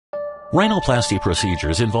Rhinoplasty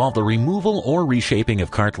procedures involve the removal or reshaping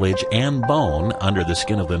of cartilage and bone under the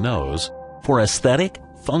skin of the nose for aesthetic,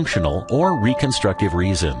 functional, or reconstructive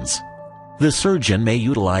reasons. The surgeon may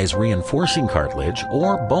utilize reinforcing cartilage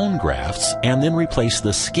or bone grafts and then replace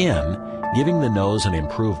the skin, giving the nose an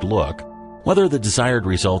improved look, whether the desired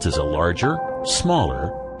result is a larger,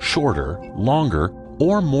 smaller, shorter, longer,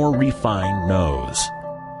 or more refined nose.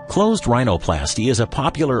 Closed rhinoplasty is a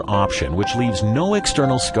popular option which leaves no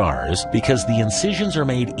external scars because the incisions are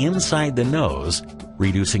made inside the nose,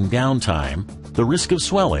 reducing downtime, the risk of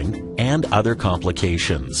swelling, and other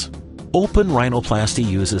complications. Open rhinoplasty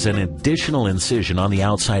uses an additional incision on the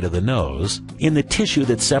outside of the nose, in the tissue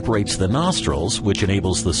that separates the nostrils, which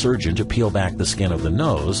enables the surgeon to peel back the skin of the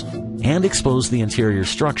nose and expose the interior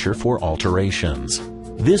structure for alterations.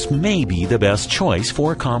 This may be the best choice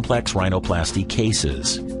for complex rhinoplasty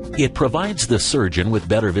cases. It provides the surgeon with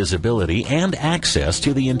better visibility and access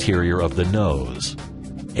to the interior of the nose.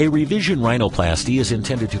 A revision rhinoplasty is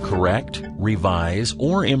intended to correct, revise,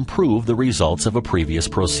 or improve the results of a previous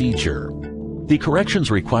procedure. The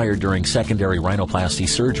corrections required during secondary rhinoplasty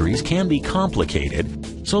surgeries can be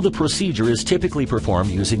complicated, so the procedure is typically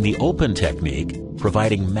performed using the open technique,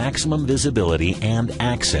 providing maximum visibility and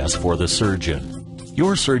access for the surgeon.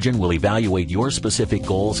 Your surgeon will evaluate your specific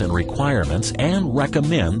goals and requirements and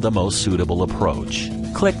recommend the most suitable approach.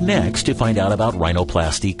 Click Next to find out about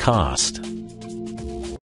rhinoplasty cost.